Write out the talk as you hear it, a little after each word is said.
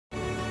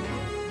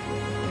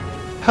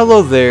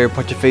Hello there,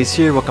 Punch-Your-Face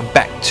here. Welcome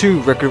back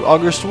to Record of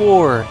August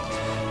War.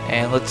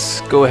 And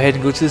let's go ahead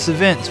and go to this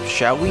event,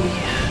 shall we?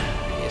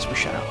 Yes, we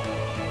shall.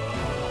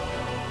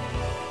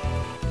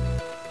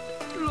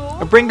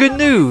 I bring good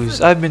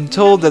news! I've been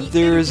told that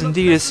there is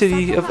indeed a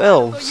city of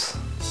elves.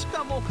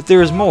 But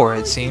there is more,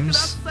 it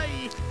seems.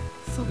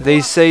 They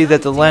say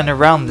that the land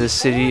around this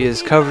city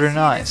is covered in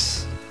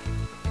ice.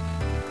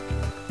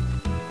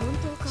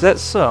 Is that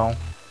so?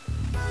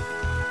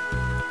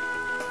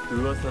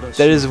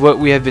 That is what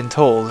we have been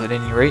told, at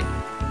any rate.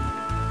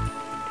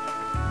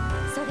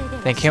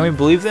 Then can we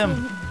believe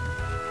them?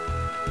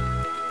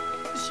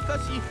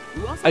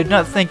 I do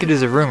not think it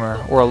is a rumor,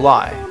 or a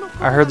lie.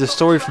 I heard the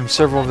story from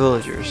several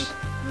villagers.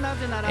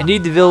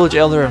 Indeed, the village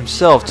elder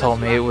himself told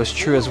me it was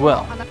true as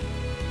well.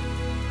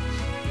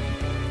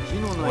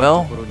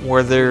 Well,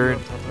 where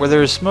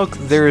there is smoke,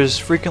 there is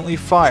frequently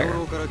fire.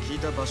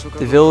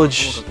 The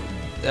village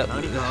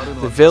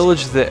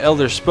the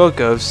elder spoke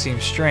of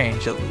seems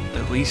strange,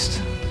 at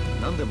least.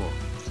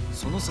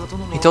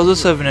 He told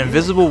us of an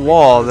invisible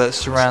wall that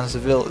surrounds the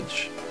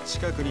village.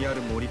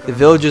 The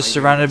village is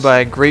surrounded by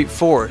a great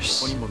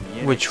forest,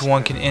 which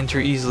one can enter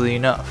easily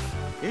enough.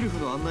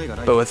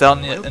 But without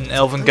an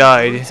elven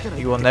guide,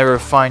 you will never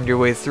find your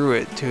way through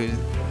it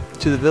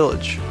to the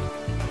village.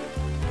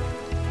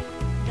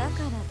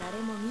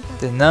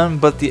 Then none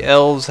but the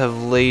elves have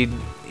laid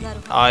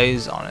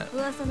eyes on it.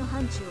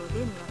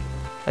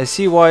 I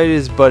see why it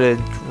is but a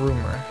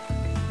rumor.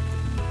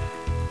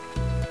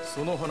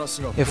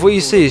 If what you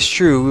say is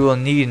true, we will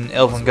need an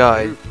elven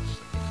guide.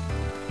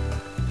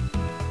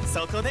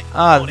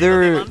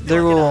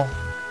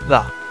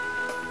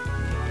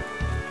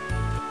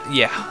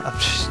 Yeah,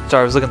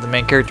 I was looking at the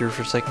main character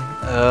for a second.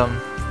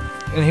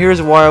 And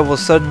here's why I will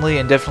suddenly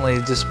and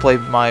definitely display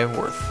my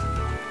worth.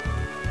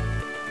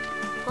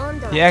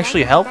 You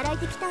actually helped?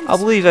 I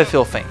believe I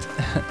feel faint.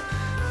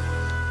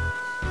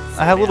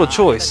 I had little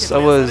choice. I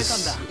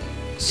was...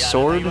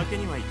 sword? I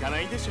don't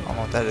know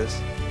what that is.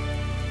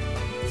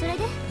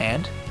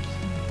 And?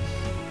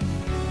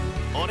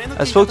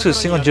 I spoke to a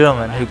single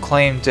gentleman who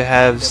claimed to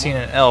have seen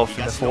an elf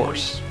in the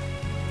forest.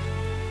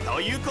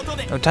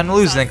 No time to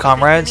lose then,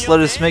 comrades. Let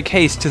us make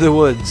haste to the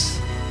woods.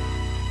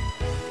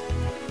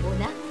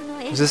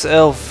 Is this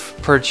elf,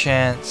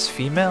 perchance,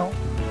 female?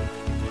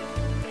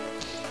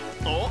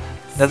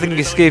 Nothing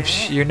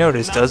escapes your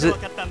notice, does it?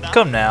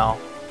 Come now.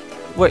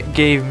 What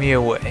gave me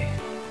away?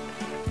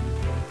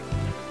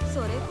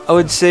 I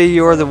would say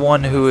you are the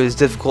one who is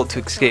difficult to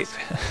escape.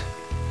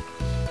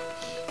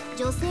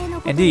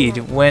 Indeed,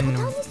 when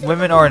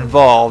women are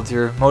involved,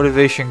 your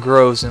motivation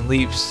grows and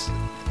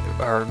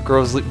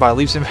grows by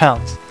leaps and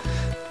bounds.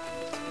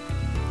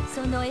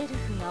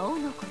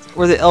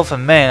 Were the elf a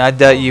man, I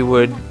doubt you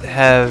would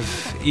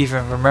have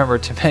even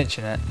remembered to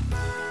mention it.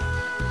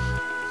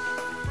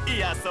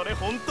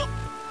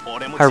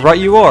 How right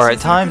you are. At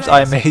times,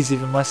 I amaze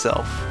even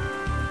myself.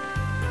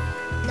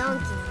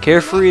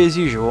 Carefree as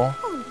usual,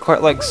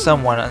 quite like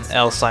someone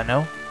else I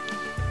know.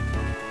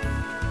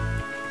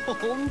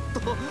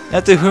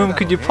 Now to whom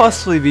could you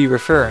possibly be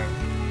referring?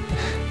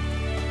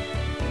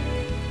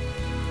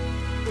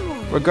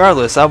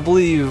 Regardless, I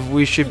believe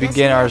we should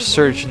begin our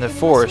search in the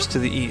forest to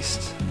the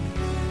east.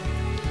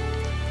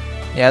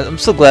 Yeah, I'm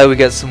so glad we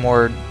got some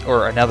more,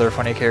 or another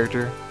funny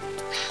character.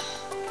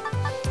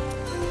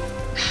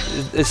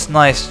 It's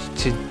nice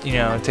to, you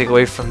know, take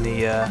away from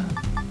the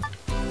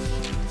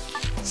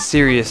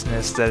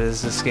seriousness that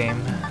is this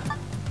game.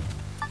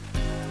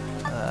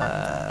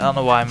 I don't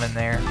know why I'm in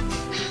there.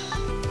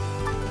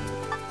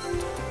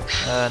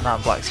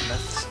 Not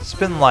blacksmith. It's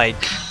been like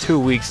 2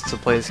 weeks to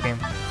play this game.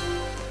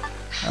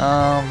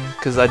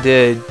 Cause I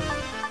did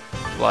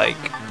like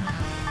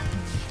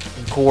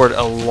record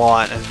a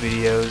lot of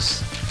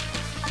videos.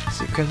 Let's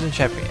see, Crimson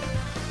Champion.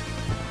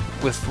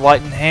 With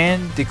light in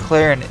hand,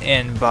 declare an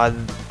end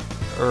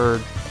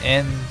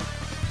end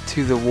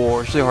to the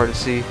war. It's really hard to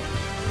see.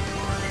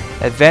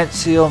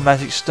 Advanced seal,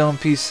 magic stone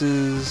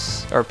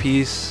pieces, or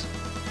piece,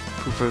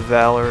 proof of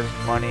valor,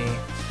 money.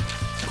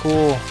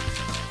 Cool.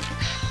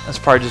 That's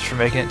probably just for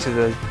making it to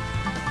the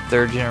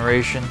 3rd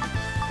generation.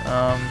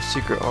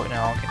 Secret. Oh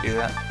no, I can't do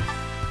that.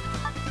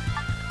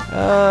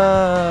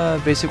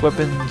 Basic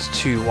weapons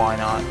 2. Why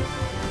not?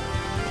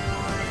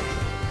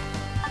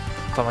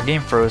 Thought my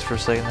game froze for a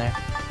second there,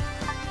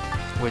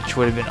 which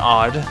would have been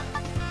odd.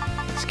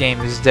 This game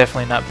is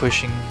definitely not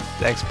pushing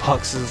the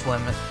Xbox's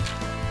limit.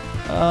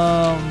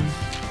 Alright,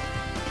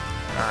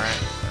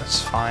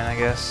 that's fine, I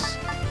guess.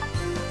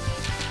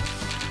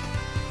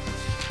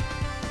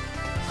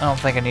 I don't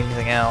think I need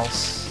anything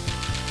else.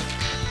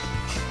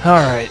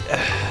 Alright,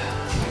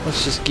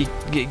 let's just get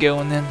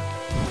going then.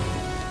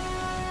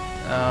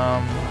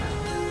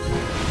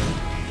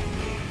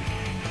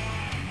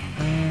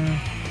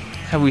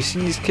 Have we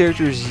seen these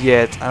characters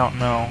yet? I don't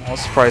know.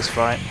 Let's surprise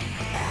fight.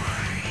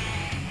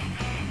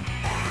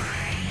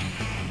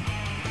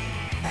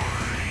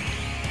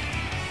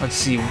 Let's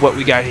see what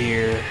we got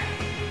here.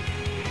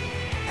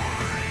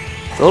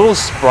 The little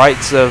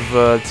sprites of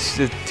the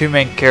two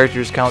main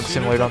characters kind of look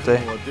similar, don't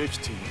they?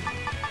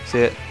 See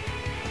it?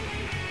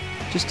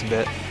 Just a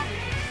bit.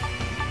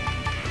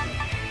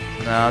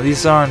 No,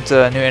 these aren't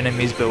new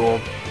enemies, but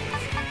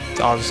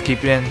I'll just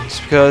keep it in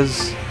just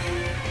because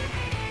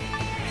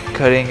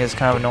cutting is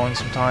kind of annoying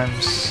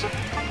sometimes.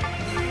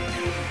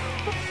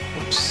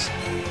 Oops.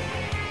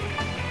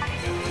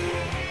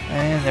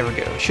 And there we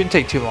go. Shouldn't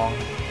take too long.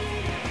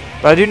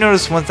 But I do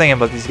notice one thing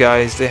about these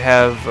guys. They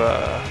have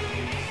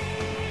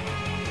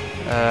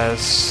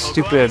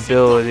stupid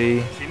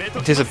ability,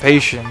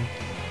 Anticipation,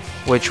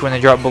 which when they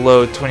drop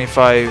below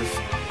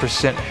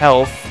 25%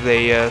 health,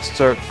 they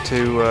start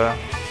to,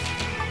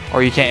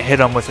 or you can't hit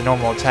them with a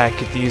normal attack. You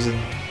have to use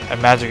a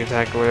magic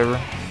attack or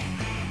whatever.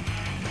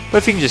 But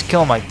if you can just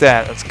kill them like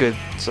that, that's good.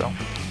 So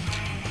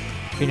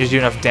you can just do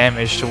enough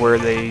damage to where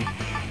they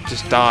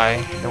just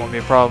die. That won't be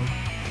a problem.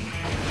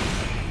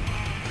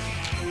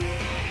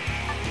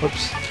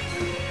 Whoops.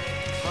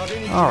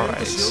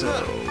 Alright,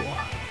 so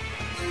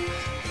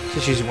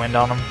just use wind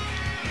on them.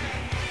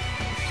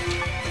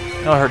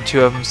 It'll hurt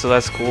 2 of them, so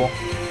that's cool.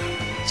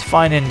 It's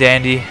fine and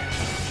dandy.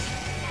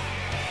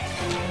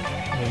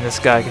 And this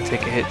guy can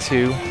take a hit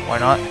too. Why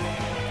not?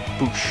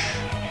 Boosh.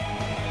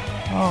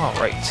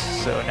 Alright,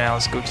 so now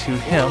let's go to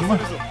him.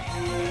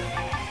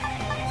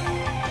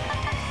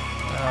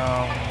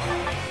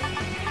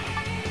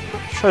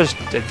 Try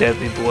just a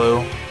deadly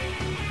blow.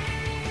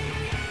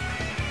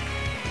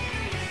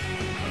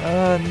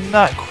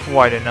 Not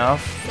quite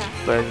enough,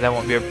 but that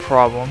won't be a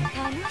problem.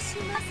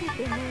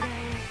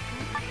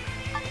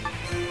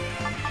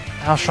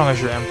 How strong is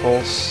your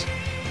impulse?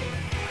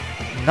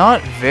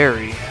 Not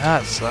very.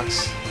 That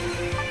sucks.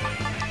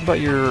 How about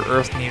your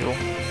earth needle?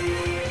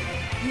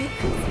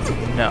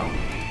 No.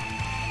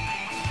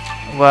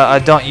 Well, I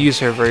don't use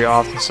her very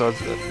often, so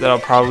that'll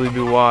probably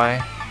be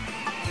why.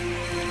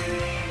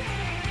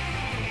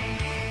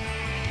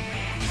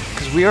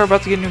 Because we are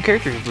about to get new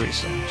characters pretty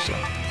soon, so.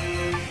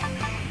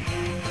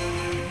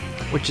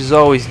 Which is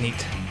always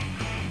neat.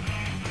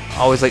 I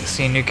always like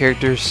seeing new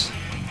characters.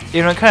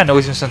 You know, it kind of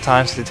annoys me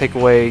sometimes to take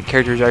away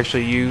characters I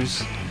actually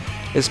use.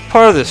 It's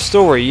part of the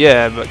story,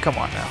 yeah, but come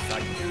on now.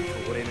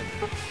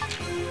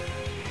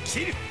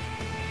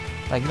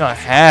 Like, you don't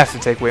have to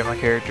take away my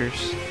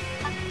characters.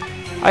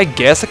 I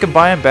guess I could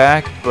buy them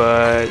back,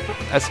 but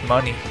that's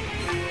money.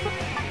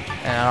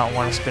 And I don't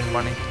want to spend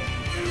money.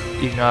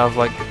 Even though I have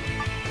like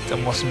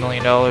almost $1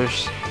 million.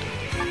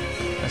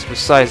 That's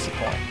besides the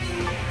point.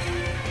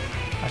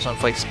 I just don't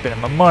feel like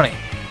spending my money.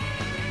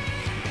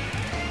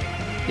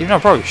 Even though I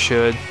probably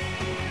should.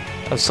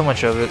 I have so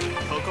much of it.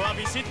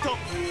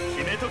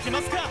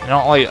 I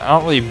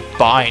don't really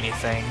buy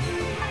anything.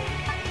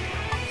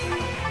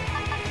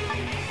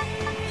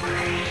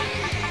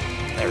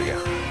 There we go.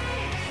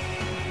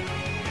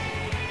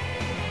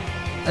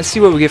 Let's see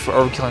what we get for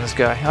overkilling this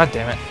guy. God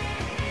damn it.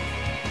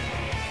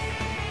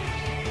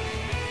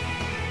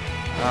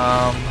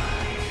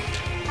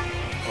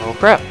 Oh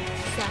crap.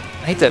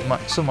 I hate that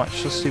so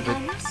much. So stupid.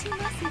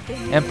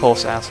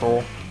 Impulse,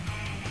 asshole.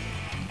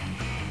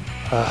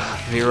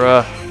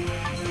 Vera.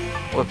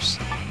 Whoops.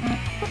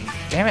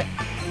 Damn it.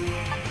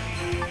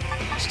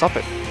 Stop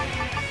it.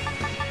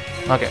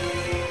 Okay.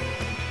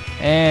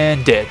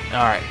 And dead.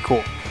 Alright,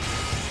 cool.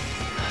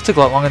 Took a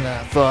lot longer than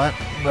I thought,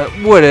 but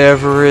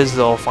whatever, is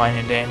all fine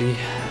and dandy.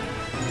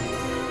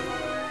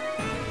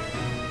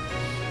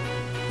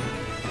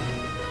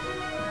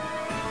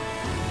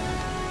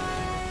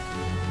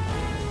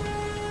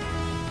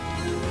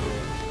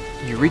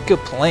 Eureka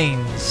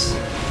Plains.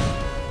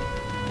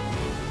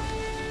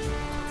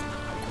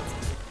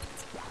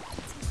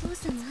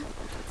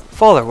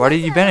 Father, why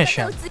did you banish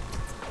him?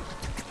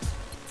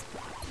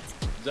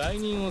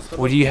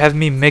 Would you have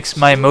me mix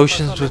my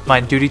emotions with my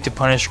duty to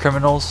punish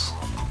criminals?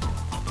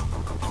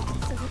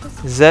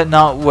 Is that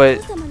not what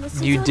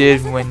you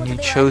did when you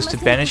chose to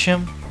banish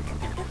him?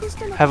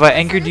 Have I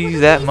angered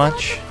you that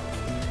much?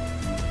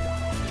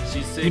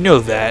 You know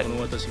that,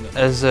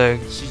 as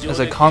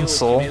a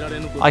consul,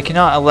 I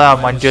cannot allow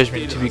my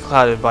judgment to be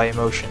clouded by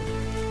emotion.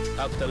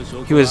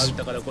 He was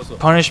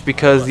punished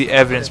because the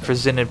evidence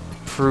presented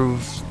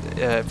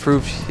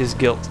proved his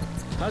guilt.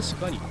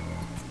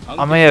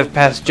 I may have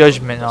passed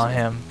judgment on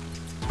him,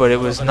 but it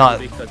was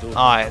not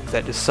I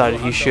that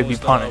decided he should be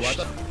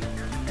punished.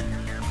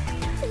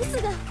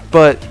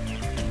 But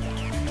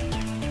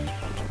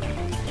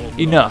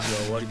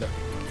enough.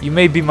 You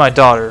may be my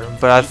daughter,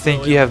 but I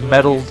think you have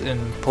meddled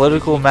in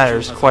political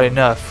matters quite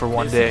enough for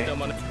one day.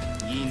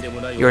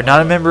 You are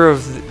not a member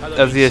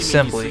of the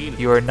assembly.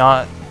 You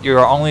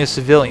are only a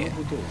civilian.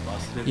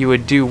 You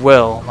would do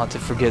well not to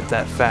forget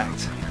that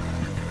fact.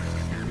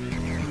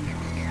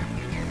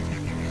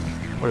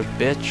 What a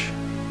bitch.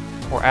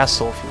 Or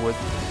asshole, if you would.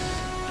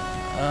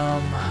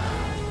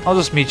 I'll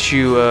just meet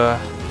you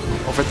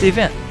over at the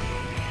event.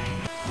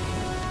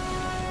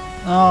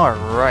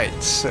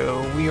 Alright,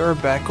 so we are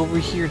back over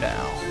here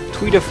now.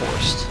 Tweeta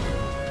Forest.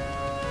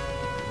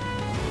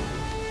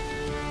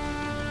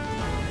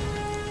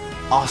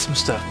 Awesome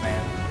stuff,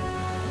 man.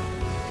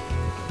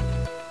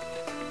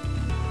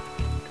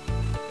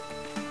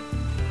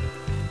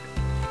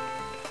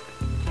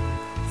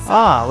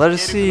 Ah, let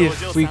us see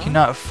if we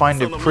cannot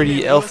find a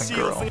pretty elfin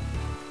girl.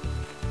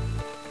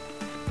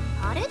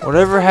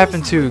 Whatever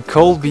happened to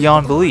cold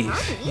beyond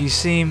belief? You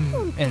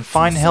seem in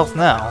fine health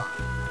now.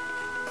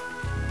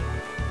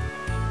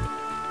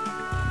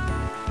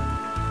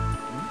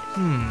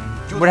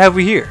 What have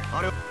we here?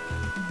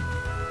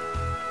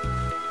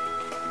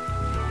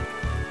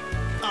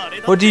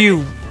 What do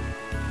you...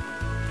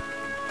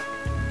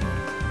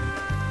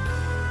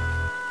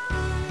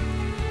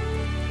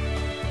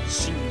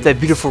 That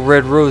beautiful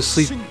red rose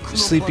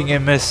sleeping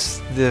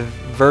amidst the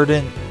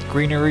verdant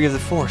greenery of the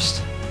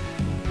forest.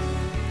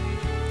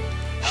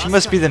 She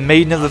must be the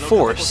maiden of the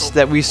forest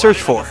that we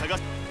search for.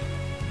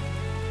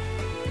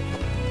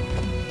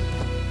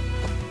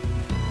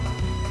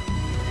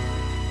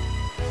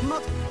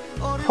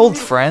 Hold,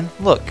 friend,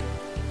 look.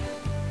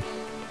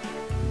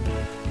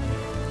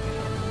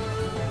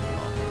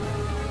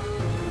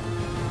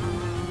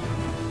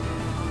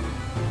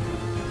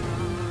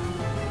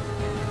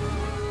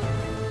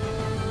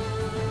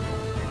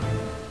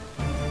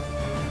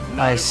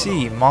 I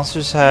see.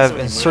 Monsters have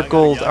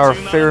encircled our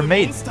fair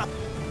maiden.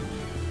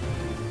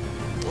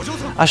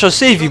 I shall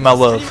save you, my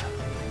love.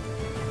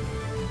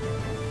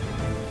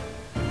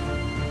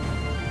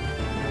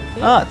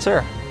 Ah, it's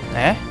her.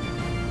 Eh?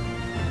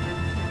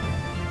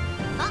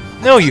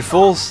 No, you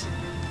fools.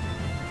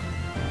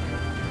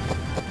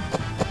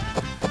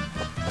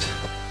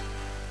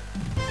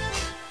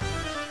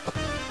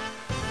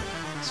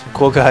 Some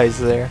cool guys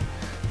there.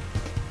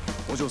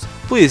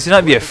 Please do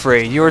not be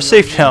afraid. You are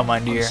safe now, my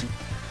dear.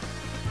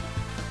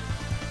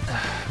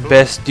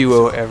 Best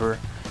duo ever.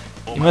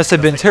 You must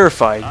have been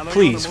terrified.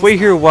 Please, wait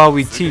here while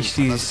we teach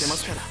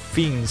these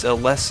fiends a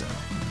lesson.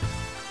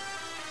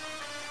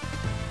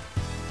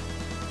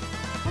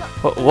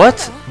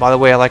 What? By the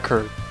way, I like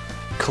her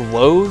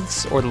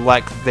clothes, or the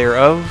lack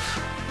thereof.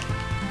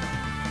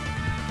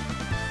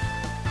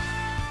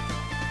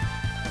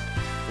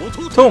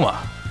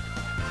 Toma.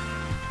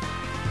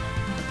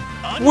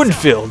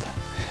 Winfield.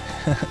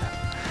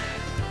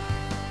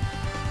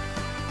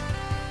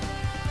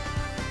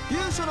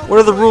 What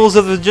are the rules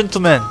of the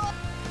gentleman?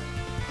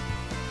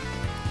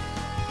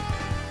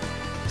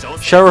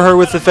 Shower her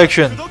with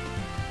affection.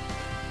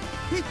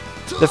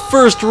 The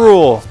first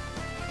rule.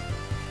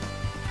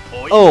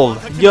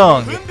 Old,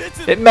 young,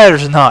 it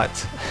matters not.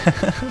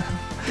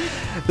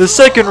 The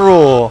second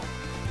rule.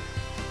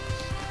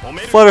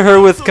 Flatter her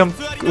with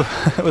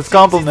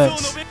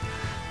compliments.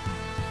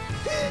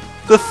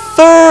 The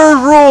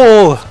third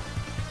rule.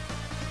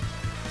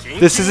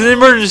 This is an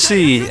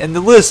emergency, and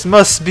the list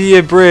must be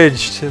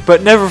abridged,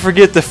 but never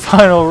forget the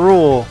final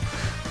rule.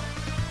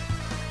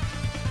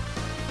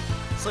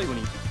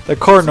 The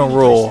cardinal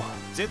rule.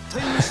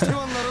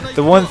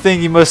 The one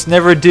thing you must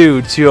never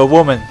do to a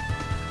woman.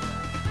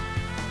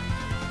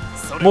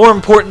 More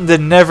important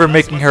than never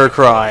making her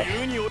cry.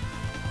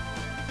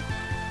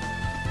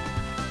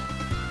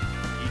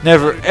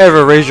 Never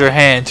ever raise your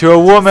hand to a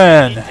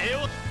woman.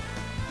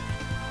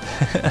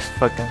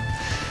 Fucking.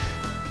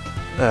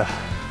 Ugh.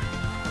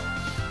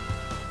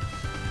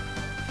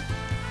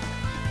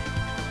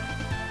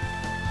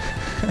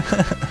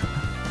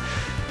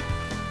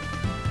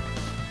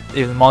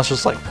 Even the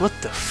monster's like, what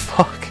the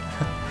fuck?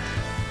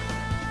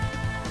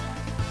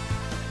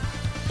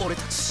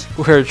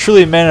 We're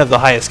truly men of the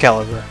highest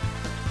caliber.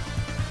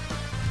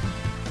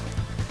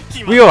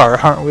 We are,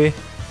 aren't we?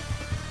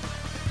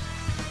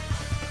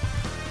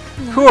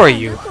 Who are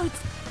you?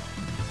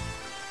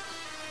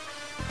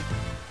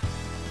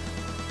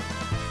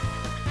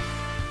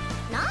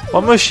 Why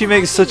must she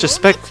make such a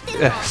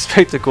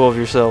spectacle of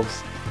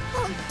yourselves?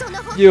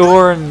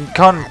 You're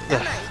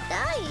incorrigible?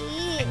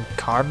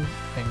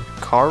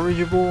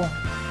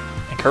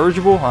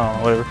 Incorrigible? I don't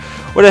know, whatever.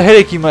 What a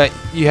headache you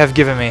have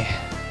given me.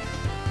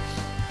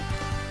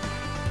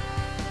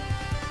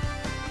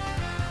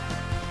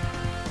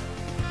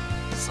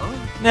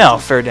 Now,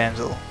 fair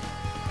damsel.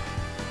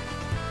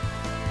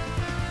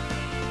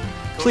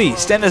 Please,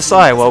 stand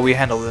aside while we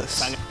handle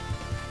this.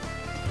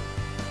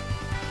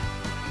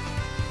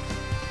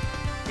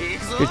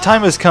 Your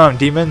time has come,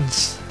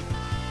 demons.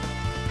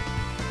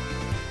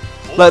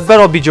 Let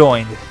battle be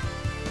joined.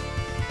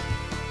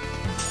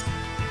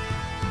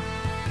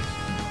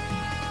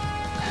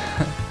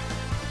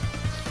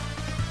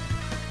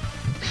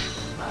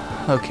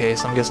 Okay,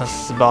 so I'm guessing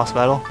this is a boss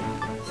battle.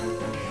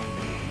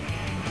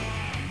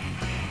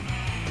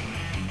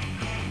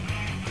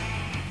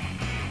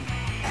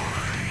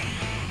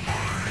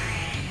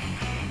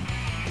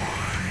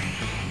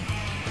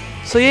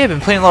 So yeah, I've been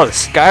playing a lot of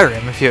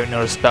Skyrim, if you haven't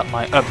noticed about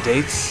my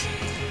updates.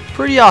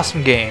 Pretty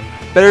awesome game.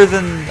 Better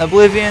than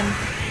Oblivion?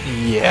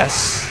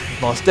 Yes,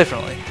 most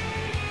definitely.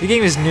 The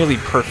game is nearly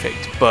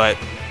perfect, but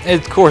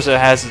of course it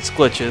has its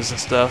glitches and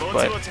stuff,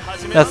 but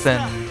nothing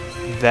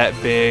that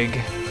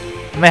big.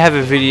 I may have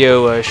a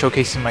video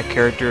showcasing my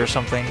character or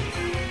something,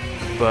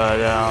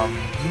 but I'm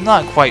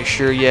not quite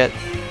sure yet.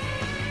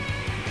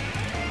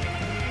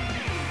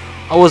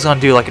 I was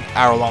gonna do like an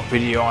hour-long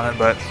video on it,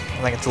 but I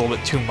think it's a little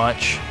bit too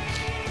much.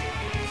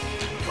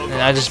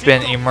 And I've just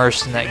been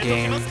immersed in that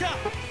game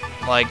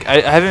Like,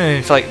 I haven't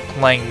even felt like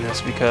playing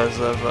this because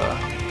of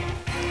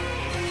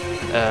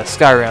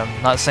Skyrim.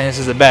 Not saying this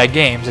is a bad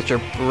game, it's such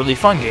a really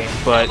fun game,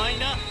 but you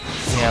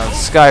know,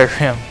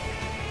 Skyrim.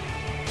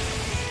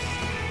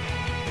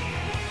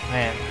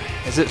 Man,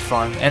 is it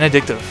fun and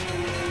addictive.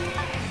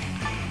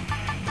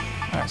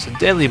 Alright, so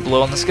Deadly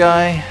Blow on this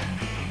guy.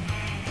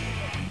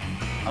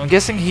 I'm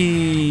guessing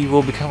he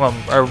will become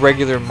a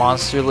regular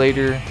monster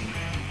later.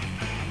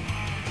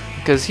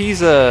 Because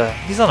he's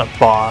not a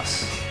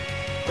boss.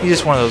 He's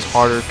just one of those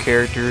harder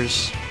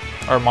characters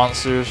or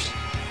monsters.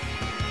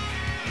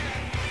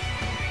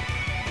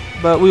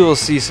 But we will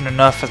see soon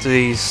enough after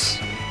these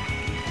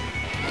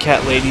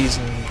cat ladies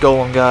and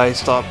golem guys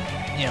stop,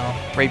 you know,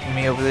 raping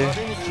me over there.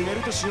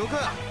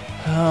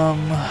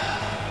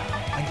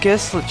 I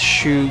guess let's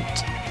shoot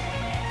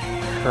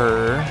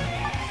her.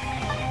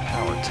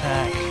 Power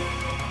attack.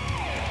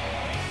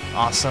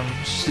 Awesome.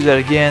 Just do that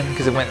again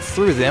because it went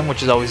through them,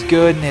 which is always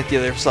good, and hit the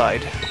other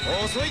side.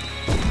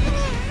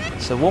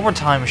 So one more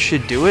time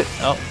should do it.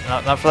 Oh,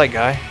 not for that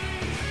guy.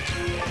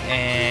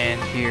 And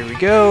here we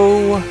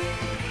go.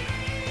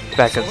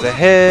 Back of the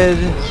head.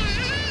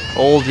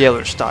 Old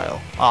Yeller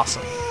style.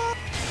 Awesome.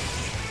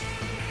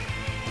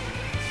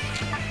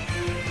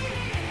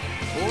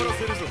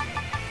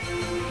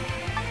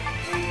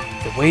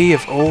 The way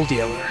of Old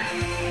Yeller.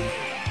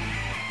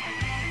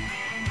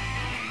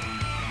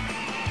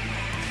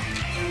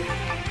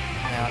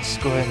 Now let's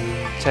go ahead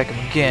and attack him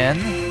again.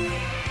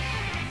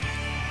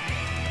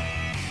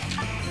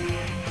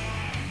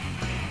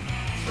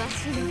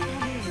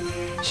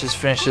 Let's just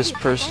finish this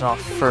person off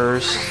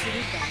first.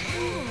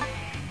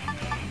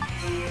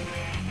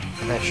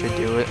 That should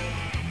do it.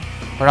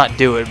 Or not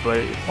do it,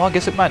 but well, I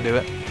guess it might do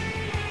it.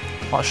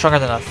 A lot stronger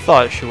than I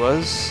thought she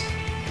was.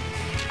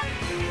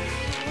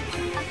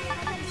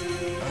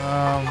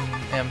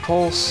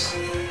 Impulse.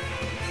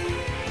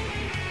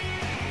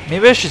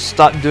 Maybe I should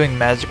stop doing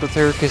magic with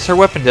her, because her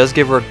weapon does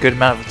give her a good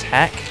amount of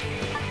attack.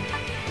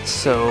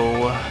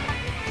 So,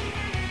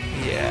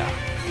 yeah.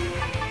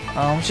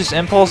 Let's just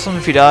impulse him.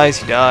 If he dies,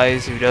 he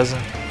dies. If he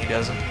doesn't, he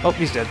doesn't. Oh,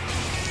 he's dead.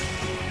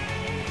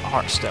 A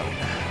Heartstone.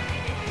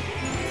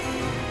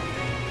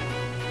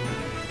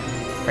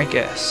 Rank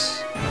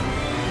S.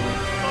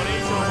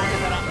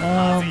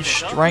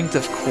 Strength,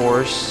 of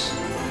course.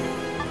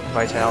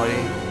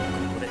 Vitality.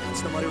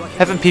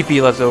 Having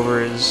PP left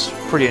over is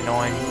pretty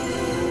annoying.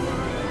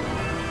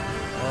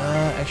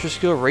 Extra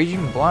skill,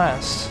 Raging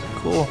Blast.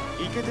 Cool.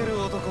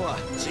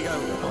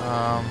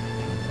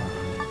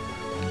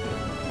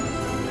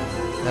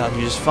 That'll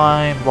do just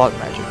fine. Block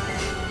Magic.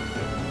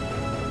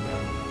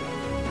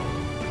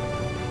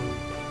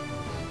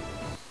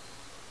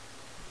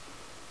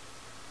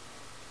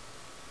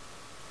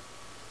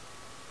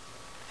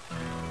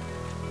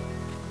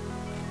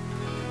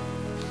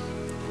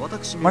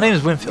 My name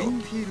is Winfield.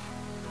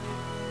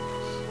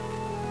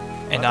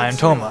 And I am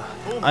Toma.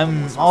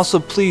 I'm also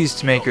pleased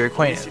to make your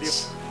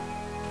acquaintance.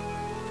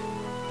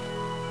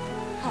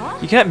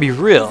 You can't be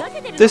real.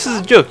 This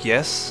is a joke,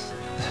 yes?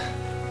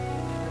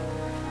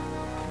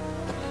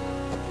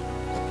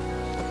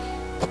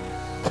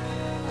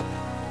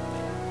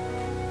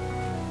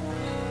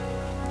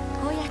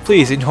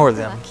 Please ignore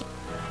them.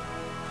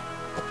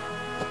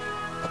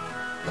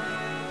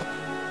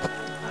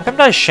 How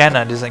come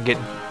Shanna doesn't get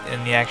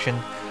in the action?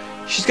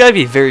 She's gotta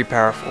be very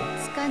powerful.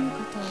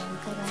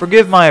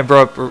 Forgive my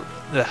abrupt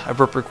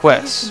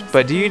request,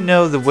 but do you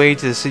know the way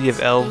to the City of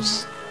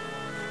Elves?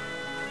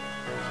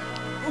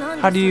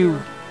 How do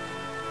you...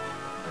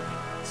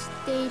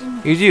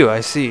 You do,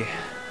 I see.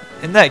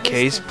 In that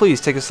case,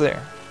 please take us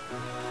there.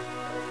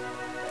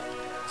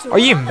 Are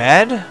you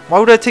mad? Why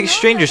would I take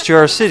strangers to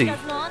our city?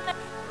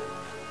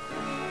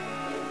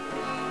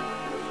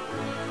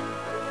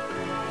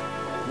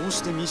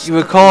 You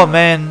would call a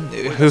man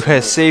who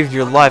has saved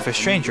your life a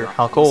stranger.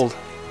 How cold.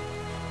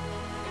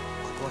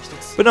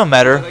 But no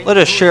matter, let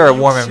us share a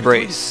warm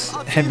embrace,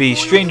 and be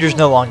strangers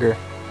no longer.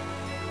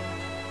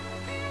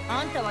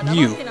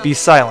 You, be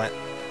silent.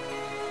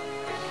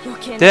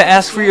 Did I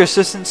ask for your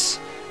assistance?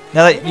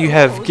 Now that you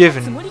have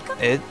given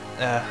it,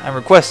 and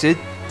requested,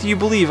 do you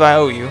believe I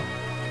owe you?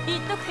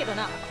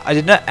 I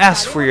did not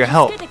ask for your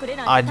help.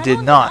 I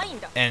did not,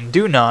 and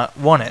do not,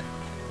 want it.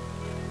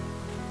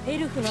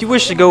 If you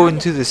wish to go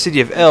into the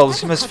City of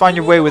Elves, you must find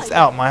your way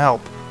without my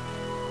help.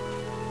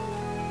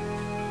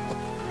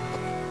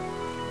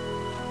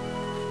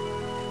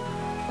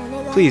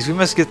 Please, we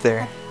must get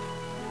there.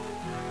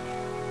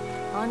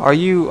 Are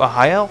you a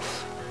high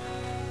elf?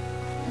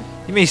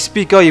 You may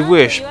speak all you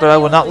wish, but I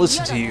will not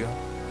listen to you.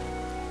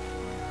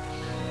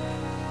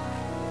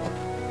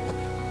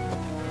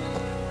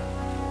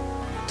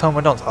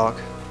 Toma, don't talk.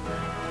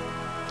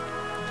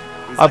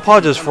 I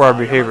apologize for our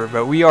behavior,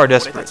 but we are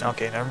desperate.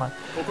 Okay, never mind.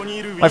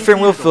 My friend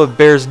Wilfield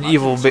bears an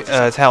evil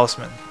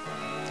talisman.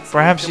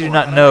 Perhaps you do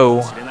not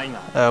know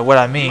what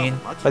I mean,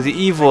 but the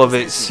evil of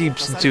it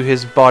seeps into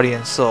his body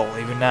and soul,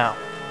 even now.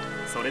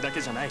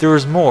 There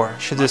is more.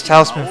 Should this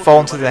talisman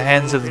fall into the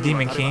hands of the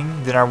Demon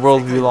King, then our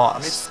world will be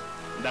lost.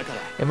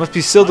 It must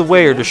be sealed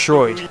away or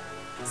destroyed.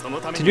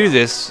 To do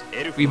this,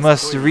 we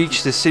must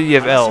reach the city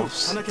of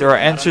elves. There are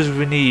answers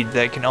we need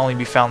that can only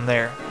be found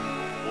there.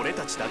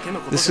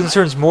 This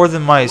concerns more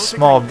than my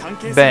small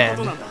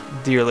band,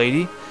 dear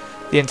lady.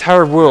 The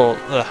entire world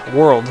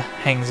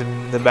hangs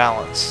in the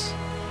balance.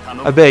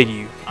 I beg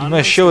you, you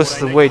must show us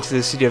the way to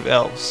the city of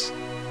elves.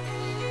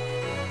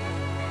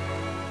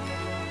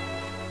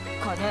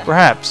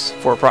 Perhaps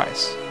for a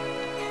price.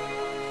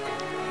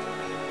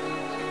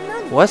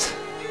 What?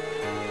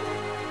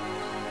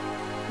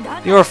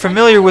 You are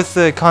familiar with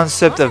the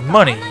concept of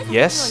money,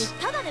 yes?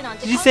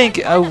 Did you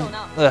think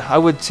I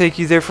would take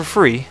you there for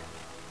free?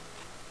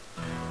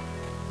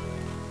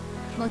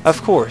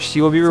 Of course,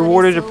 you will be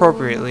rewarded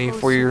appropriately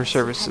for your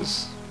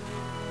services.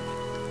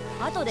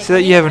 Say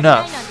that you have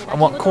enough. I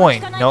want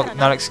coin,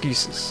 not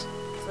excuses.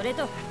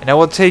 And I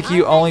will take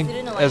you only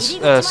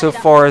so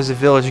far as the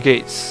village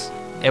gates.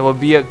 It will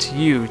be up to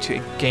you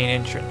to gain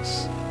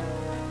entrance.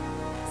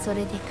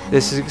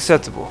 This is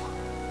acceptable.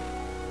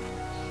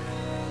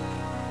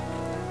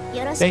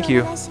 Thank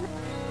you.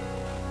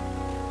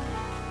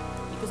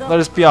 Let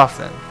us be off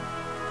then.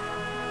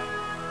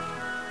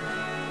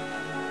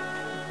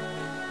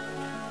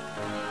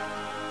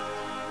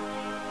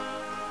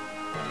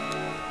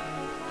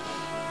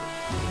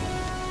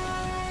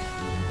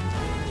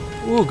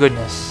 Ooh,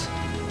 goodness.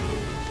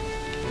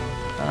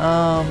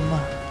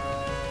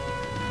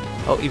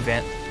 Oh,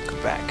 event. Go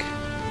back.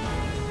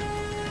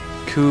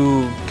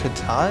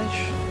 Cottage?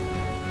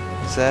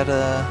 Is that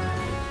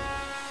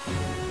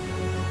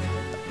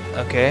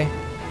okay.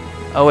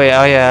 Oh wait,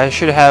 oh yeah, I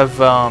should have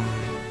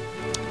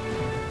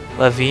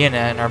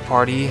Laviana in our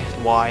party.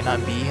 Y,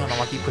 not B. I don't know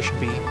why I keep pushing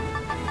B.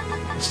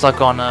 I'm stuck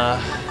on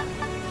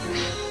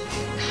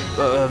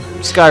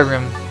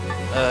Skyrim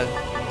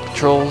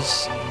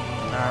controls.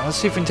 Alright, let's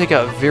see if we can take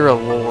out Vera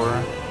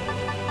Lore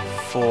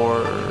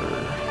for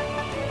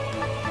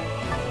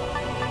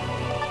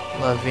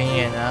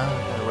Laviana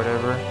or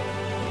whatever.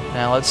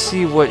 Now let's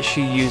see what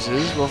she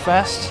uses real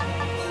fast.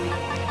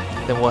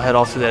 Then we'll head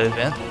off to that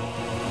event.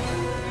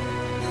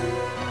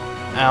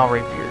 Owl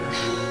Rapier.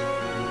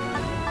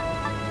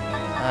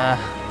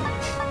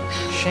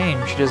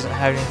 Shame she doesn't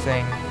have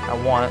anything I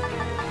want.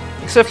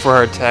 Except for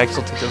her attacks,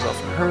 I'll take those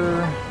off of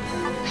her.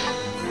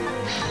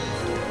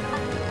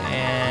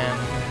 And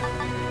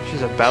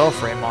she's a battle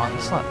frame on,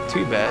 it's not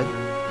too bad.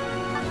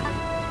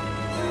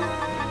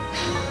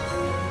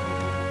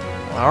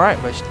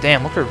 Alright, but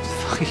damn, look at her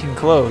fucking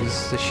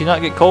clothes. Does she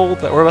not get cold?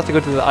 We're about to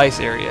go to the ice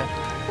area.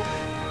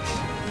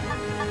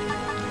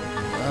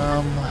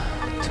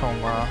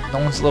 Toma. No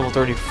one's level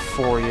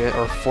 34 yet,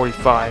 or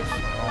 45.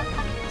 Oh.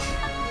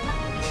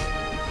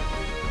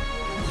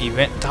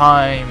 Event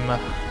time.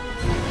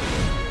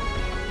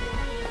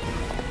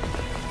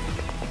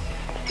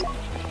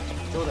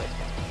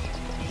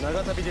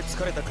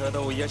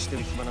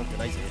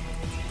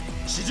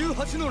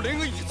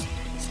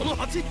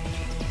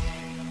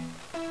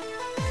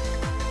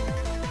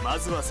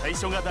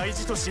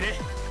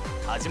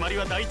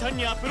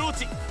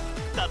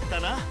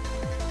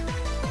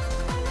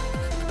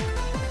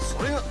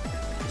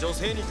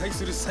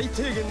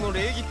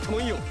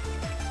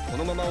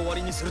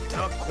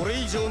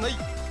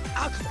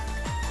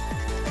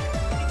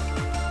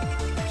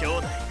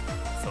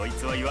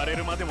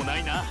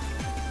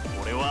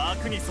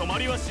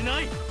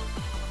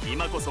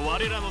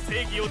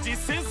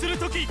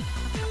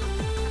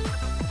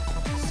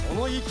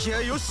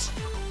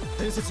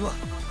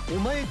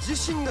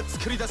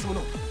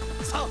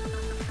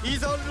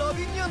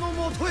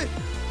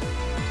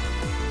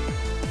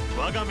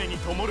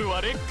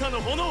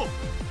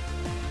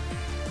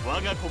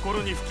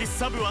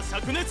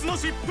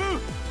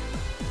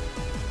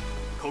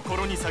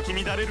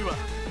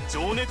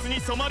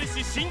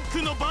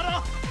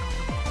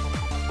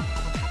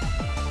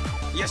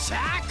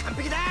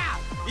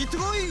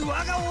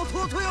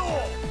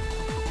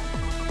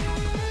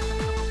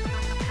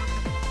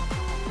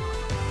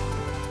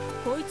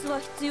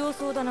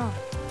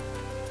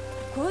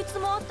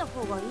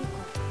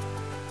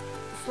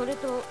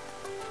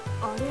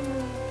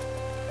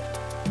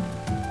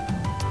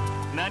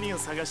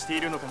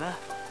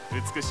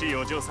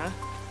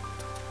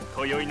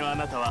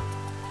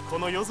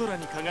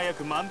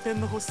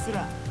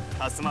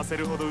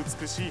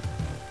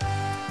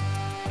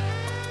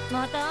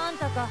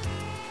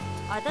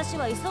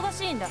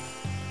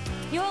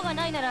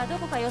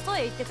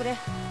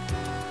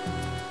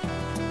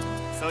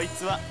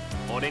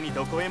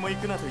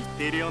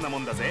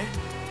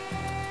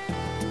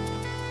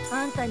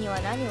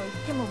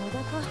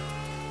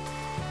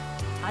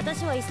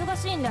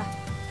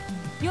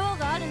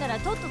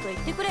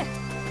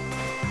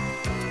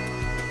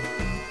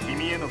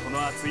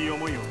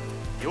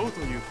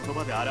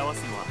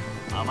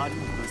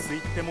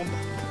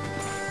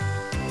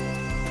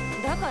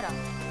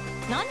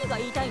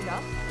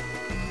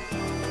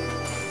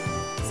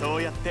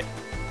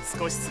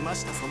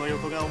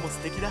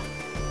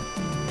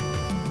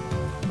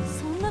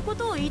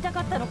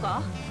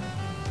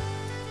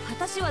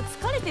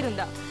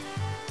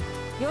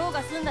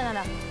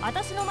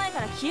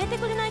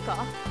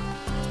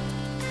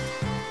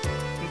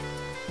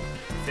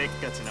 せっ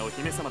かちなお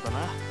姫様だな。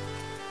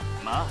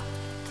まあ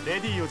レ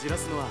ディーをじら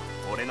すのは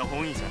俺の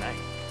本意じゃない。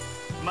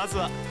まず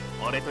は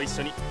俺と一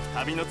緒に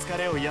旅の疲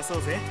れを癒そ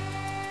うぜ。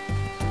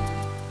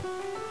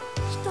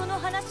人の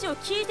話を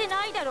聞いて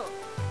ないだろう。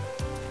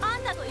あ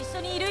んたと一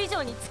緒にいる以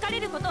上に疲れ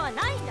ることは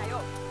ないんだよ。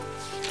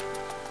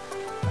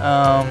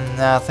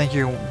Now I think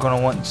you're gonna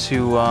want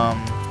to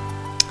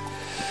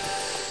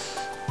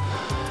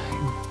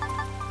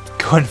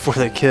going for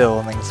the kill.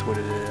 I think that's what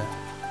it is.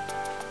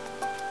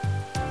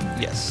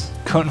 Yes,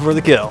 going for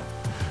the kill.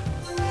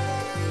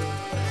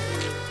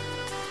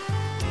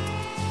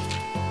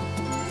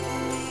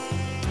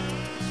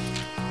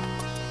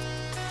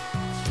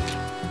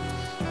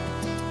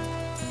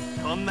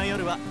 こんな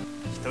夜は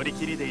一人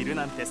きりでいる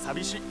なんて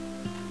寂しい。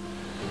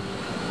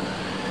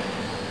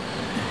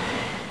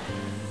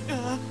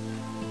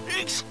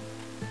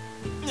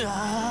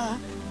ああ、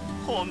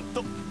ほん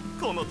と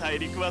この大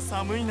陸は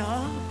寒い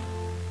な。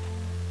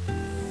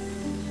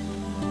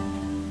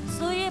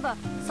そういえば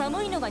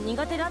寒いのが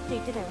苦手だって言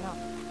ってたよな。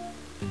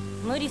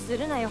無理す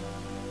るなよ。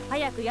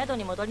早く宿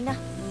に戻りな。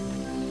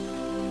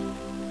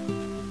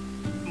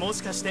も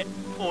しかして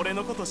俺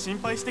のこと心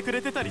配してく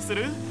れてたりす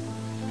る？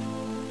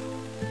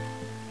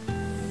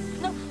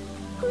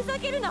ふざ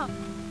けるな。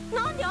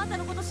なんであんた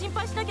のこと心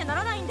配しなきゃな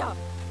らないんだ。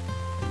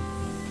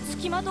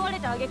付きまとわれ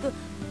た挙句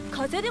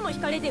風邪でもひ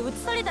かれて移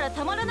されたら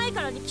たまらない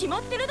からに決ま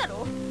ってるだ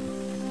ろ。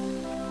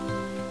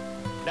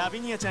ラビ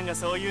ニアちゃんが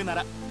そう言うな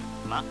ら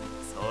ま、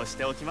そうし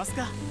ておきます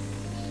か。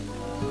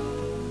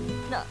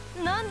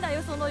なんだ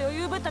よその余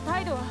裕ぶった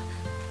態度は。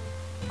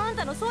あん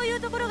たのそういう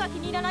ところが気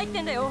に入らないっ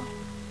てんだよ。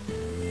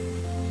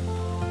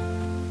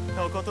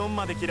とことん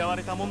まで嫌わ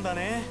れたもんだ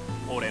ね、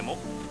俺も。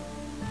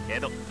け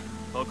ど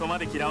ここま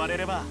で嫌われ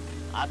れば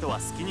あとは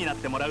好きになっ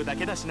てもらうだ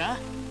けだしな。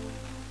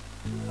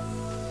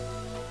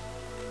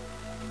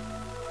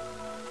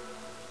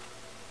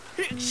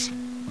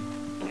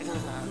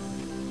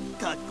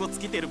かっこつ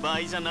けてる場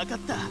合じゃなかっ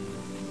た。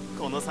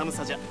この寒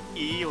さじゃ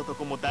いい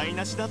男も台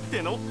無しだっ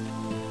ての。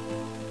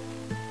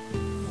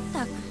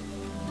たく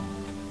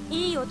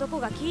いい男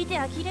が聞いて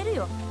呆れる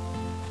よ。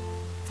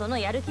その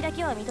やる気だ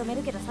けは認め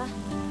るけどさ。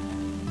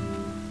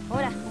ほ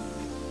ら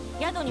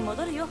宿に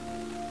戻るよ。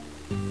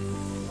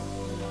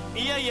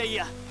いやいやい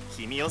や、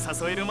君を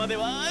誘えるまで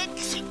は。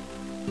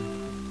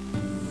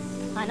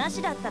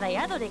話だったら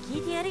宿で聞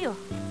いてやるよ。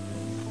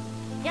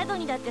宿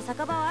にだって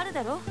酒場はある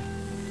だろ。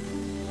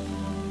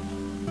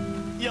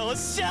よっ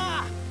し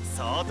ゃー、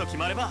そうと決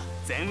まれば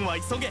善は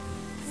急げ。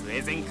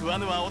末善食わ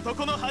ぬは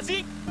男の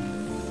恥。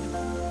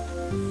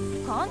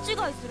勘違いす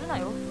るな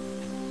よ。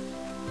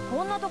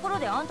こんなところ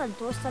であんたに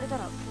投資された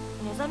ら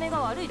目覚めが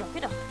悪いだ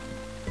けだ。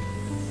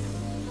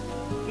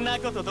な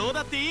ことどう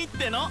だっていいっ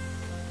ての。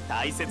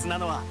大切な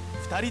のは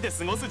2人で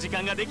過ごす時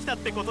間ができたっ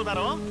てことだ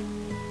ろ。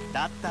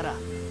だったら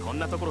こん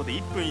なところで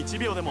1分1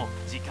秒でも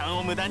時間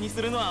を無駄に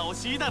するのは惜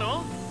しいだ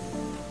ろ。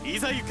い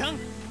ざ行かん、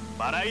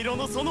バラ色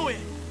の園へ。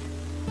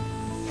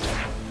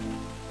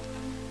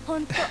ほ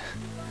んと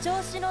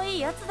調子のいい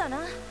やつだな。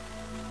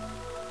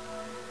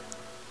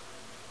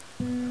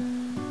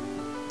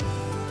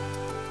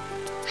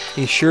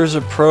He sure is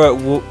a pro at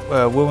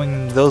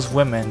wooing those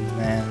women,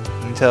 man.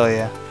 Let me tell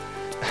ya.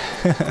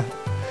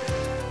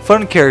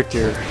 Fun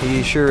character,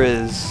 he sure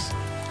is.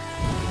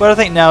 But I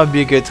think now would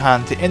be a good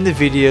time to end the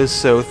video,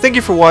 so thank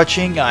you for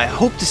watching. I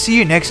hope to see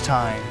you next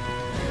time.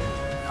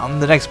 On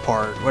the next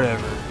part,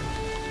 whatever.